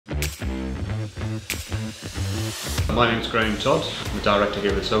My name is Graham Todd, I'm the director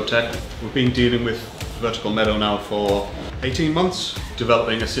here at Sotech. We've been dealing with Vertical Meadow now for 18 months,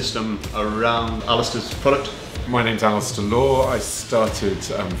 developing a system around Alistair's product. My name's Alistair Law. I started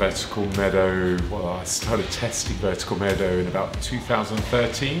Vertical Meadow, I started testing Vertical Meadow in about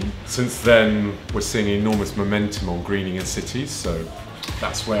 2013. Since then, we're seeing enormous momentum on greening in cities, so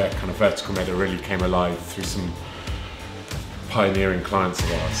that's where kind of Vertical Meadow really came alive through some pioneering clients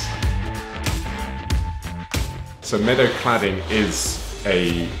of ours. So Meadow cladding is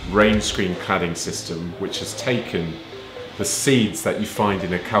a rainscreen cladding system which has taken the seeds that you find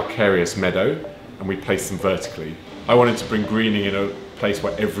in a calcareous meadow and we place them vertically. I wanted to bring greening in a place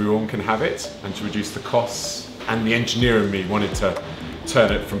where everyone can have it and to reduce the costs, and the engineer in me wanted to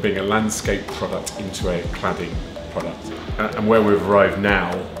turn it from being a landscape product into a cladding product. And where we've arrived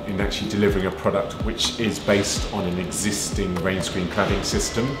now in actually delivering a product which is based on an existing rainscreen cladding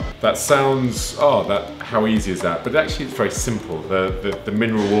system. That sounds, how easy is that? But actually it's very simple. The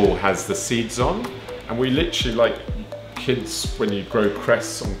mineral wool has the seeds on, and we literally, like kids when you grow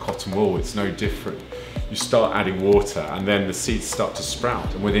crests on cotton wool, it's no different. You start adding water and then the seeds start to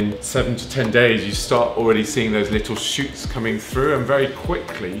sprout, and within 7 to 10 days you start already seeing those little shoots coming through, and very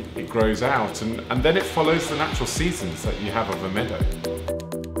quickly it grows out, and then it follows the natural seasons that you have of a meadow.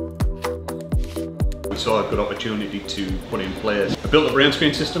 We saw a good opportunity to put in place a built-up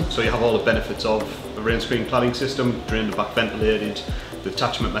rainscreen system, so you have all the benefits of a rainscreen cladding system, drained and back-ventilated, the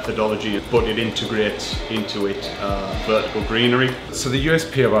attachment methodology, but it integrates into it vertical greenery. So the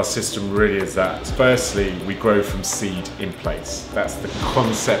USP of our system really is that, firstly, we grow from seed in place. That's the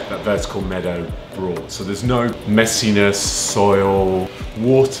concept that Vertical Meadow brought. So there's no messiness, soil,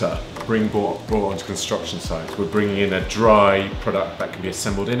 water brought onto construction sites. We're bringing in a dry product that can be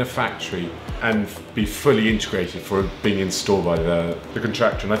assembled in a factory and be fully integrated for being installed by the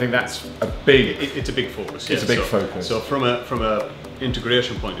contractor. And I think that's a big... It's a big focus. It's a big focus. So from a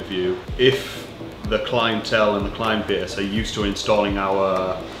integration point of view, if the clientele and the client base are used to installing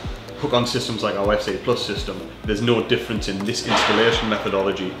our hook-on systems like our FCA Plus system, there's no difference in this installation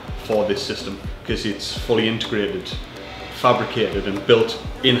methodology for this system because it's fully integrated, fabricated and built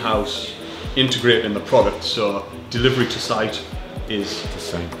in-house, integrated in the product, so delivery to site is the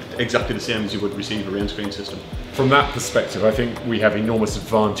same. Exactly the same as you would receive a rainscreen system. From that perspective, I think we have enormous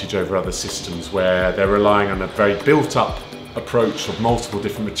advantage over other systems where they're relying on a very built-up approach of multiple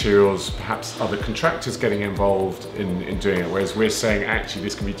different materials, perhaps other contractors getting involved in doing it, whereas we're saying actually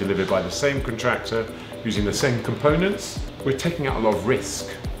this can be delivered by the same contractor using the same components. We're taking out a lot of risk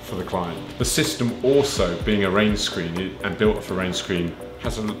for the client. The system also, being a rainscreen and built for rainscreen,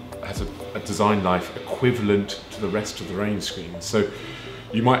 has a design life equivalent to the rest of the rainscreen. So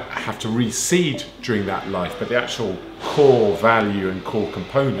you might have to reseed during that life, but the actual core value and core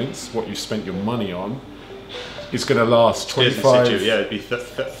components, what you've spent your money on, is going to last 25... Yeah, it'd be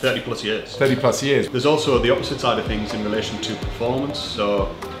 30 plus years. 30 plus years. There's also the opposite side of things in relation to performance.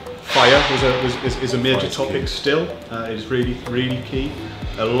 So fire is a major topic still. It is really key.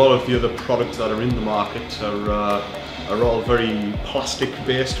 A lot of the other products that are in the market are all very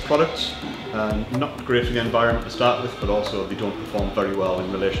plastic-based products. Not great for the environment to start with, but also they don't perform very well in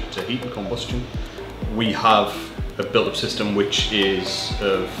relation to heat and combustion. We have a built-up system which is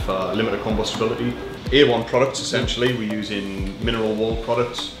of limited combustibility. A1 products, essentially, we use in mineral wool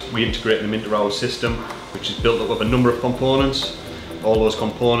products. We integrate them into our system, which is built up of a number of components. All those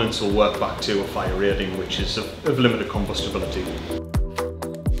components will work back to a fire rating, which is of limited combustibility.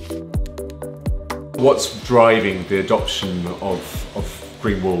 What's driving the adoption of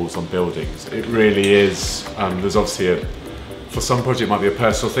green walls on buildings? It really is, there's obviously for some project it might be a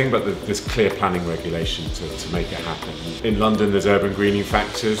personal thing, but there's clear planning regulation to make it happen. In London there's urban greening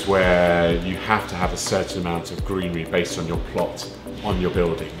factors where you have to have a certain amount of greenery based on your plot on your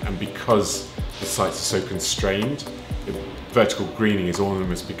building, and because the sites are so constrained, vertical greening is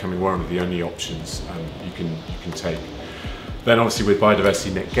almost becoming one of the only options you can take. Then obviously with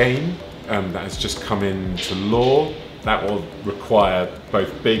biodiversity net gain, that has just come into law, that will require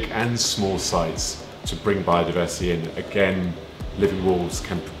both big and small sites to bring biodiversity in. Again, living walls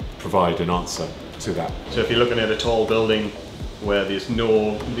can provide an answer to that. So if you're looking at a tall building where there's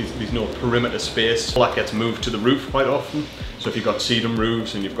no perimeter space, that gets moved to the roof quite often. So if you've got sedum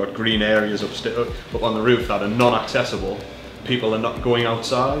roofs and you've got green areas up on the roof that are non-accessible, people are not going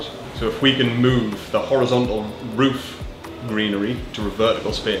outside. So if we can move the horizontal roof greenery to a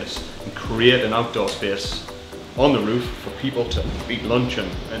vertical space and create an outdoor space on the roof for people to eat lunch and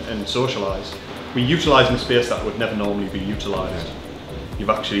socialise, we're utilising space that would never normally be utilised. You've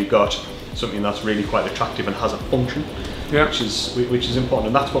actually got something that's really quite attractive and has a function, Yeah. which is important,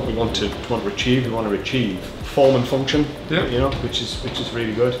 and that's what we want to achieve. We want to achieve form and function, Yeah. you know, which is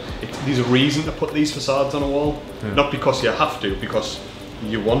really good. There's a reason to put these facades on a wall, Yeah. not because you have to, because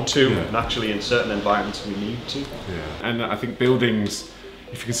you want to, Yeah. and actually in certain environments we need to. Yeah. And I think buildings,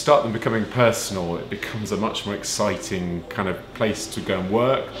 if you can start them becoming personal, it becomes a much more exciting kind of place to go and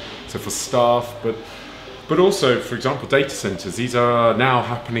work. So for staff, but also, for example, data centers. These are now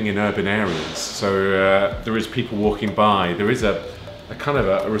happening in urban areas. So there is people walking by. There is a kind of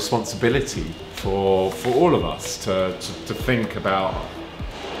a responsibility for all of us to think about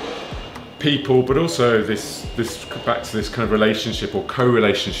people, but also this back to this kind of relationship or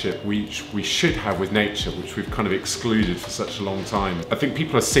co-relationship we should have with nature, which we've kind of excluded for such a long time. I think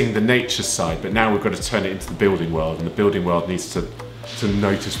people are seeing the nature side, but now we've got to turn it into the building world, and the building world needs to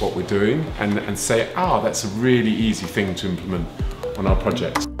notice what we're doing and say, that's a really easy thing to implement on our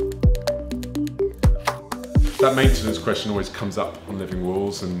projects. That maintenance question always comes up on living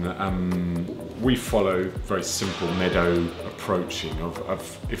walls, and we follow very simple meadow approaching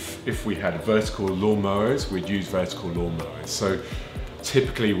of if we had vertical lawnmowers, we'd use vertical lawnmowers. So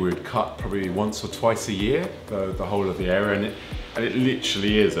typically we would cut probably once or twice a year the whole of the area, and it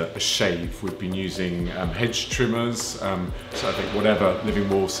literally is a shave. We've been using hedge trimmers, so I think whatever living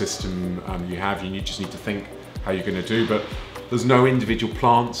wall system you have, you just need to think how you're going to do, but there's no individual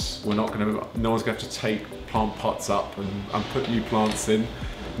plants. No one's going to have to take plant pots up and put new plants in.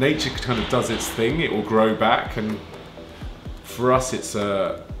 Nature kind of does its thing, it will grow back, and for us it's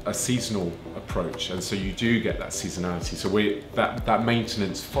a seasonal approach, and so you do get that seasonality. So that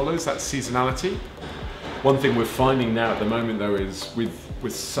maintenance follows that seasonality. One thing we're finding now at the moment though is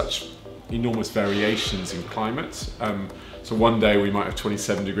with such enormous variations in climate, so one day we might have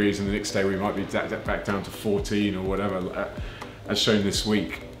 27 degrees and the next day we might be back down to 14 or whatever, as shown this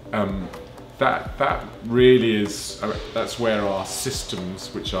week. That really is, that's where our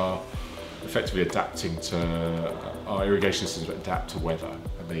systems, which are effectively adapting to, our irrigation systems adapt to weather.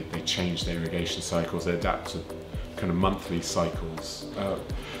 And they change their irrigation cycles, they adapt to kind of monthly cycles.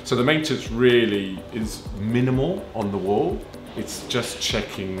 So the maintenance really is minimal on the wall. It's just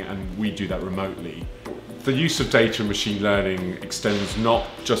checking, and we do that remotely. The use of data and machine learning extends not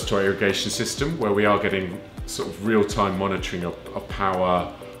just to our irrigation system, where we are getting sort of real-time monitoring of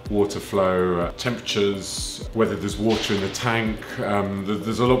power, water flow, temperatures, whether there's water in the tank.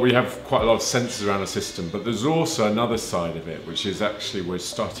 There's a lot. We have quite a lot of sensors around the system, but there's also another side of it, which is actually we're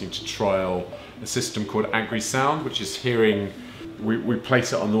starting to trial a system called AgriSound, which is hearing. We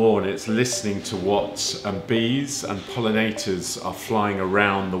place it on the wall and it's listening to what bees and pollinators are flying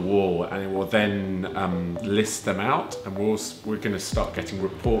around the wall, and it will then list them out, and we're going to start getting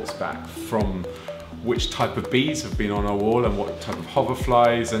reports back from which type of bees have been on our wall and what type of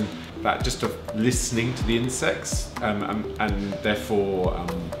hoverflies, and that just of listening to the insects and therefore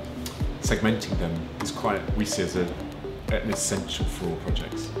segmenting them is we see as an essential for all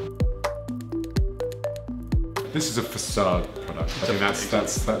projects. This is a facade product. I think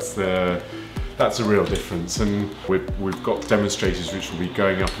that's a real difference, and we've got demonstrators which will be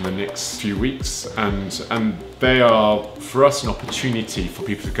going up in the next few weeks, and they are for us an opportunity for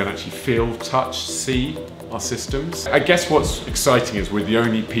people to go and actually feel, touch, see our systems. I guess what's exciting is we're the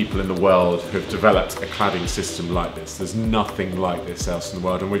only people in the world who have developed a cladding system like this. There's nothing like this else in the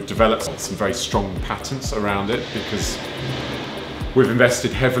world, and we've developed some very strong patents around it because we've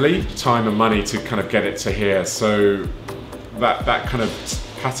invested heavily time and money to kind of get it to here. So that kind of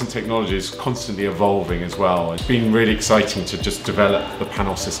pattern technology is constantly evolving as well. It's been really exciting to just develop the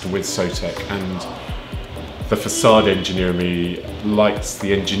panel system with Sotech, and the facade engineer in me likes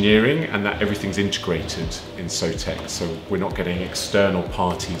the engineering and that everything's integrated in Sotech. So we're not getting external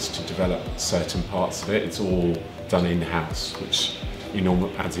parties to develop certain parts of it. It's all done in-house, which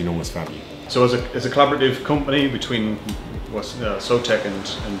adds enormous value. So as a collaborative company between Sotech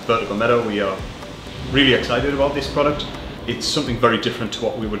and Vertical Meadow, we are really excited about this product. It's something very different to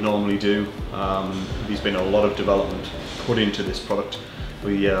what we would normally do. There's been a lot of development put into this product.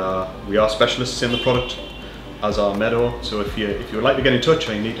 We are specialists in the product, as are Meadow. So if you would like to get in touch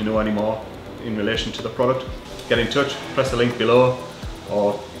or you need to know any more in relation to the product, get in touch, press the link below,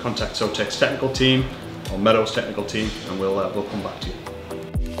 or contact Sotech's technical team or Meadow's technical team, and we'll come back to you.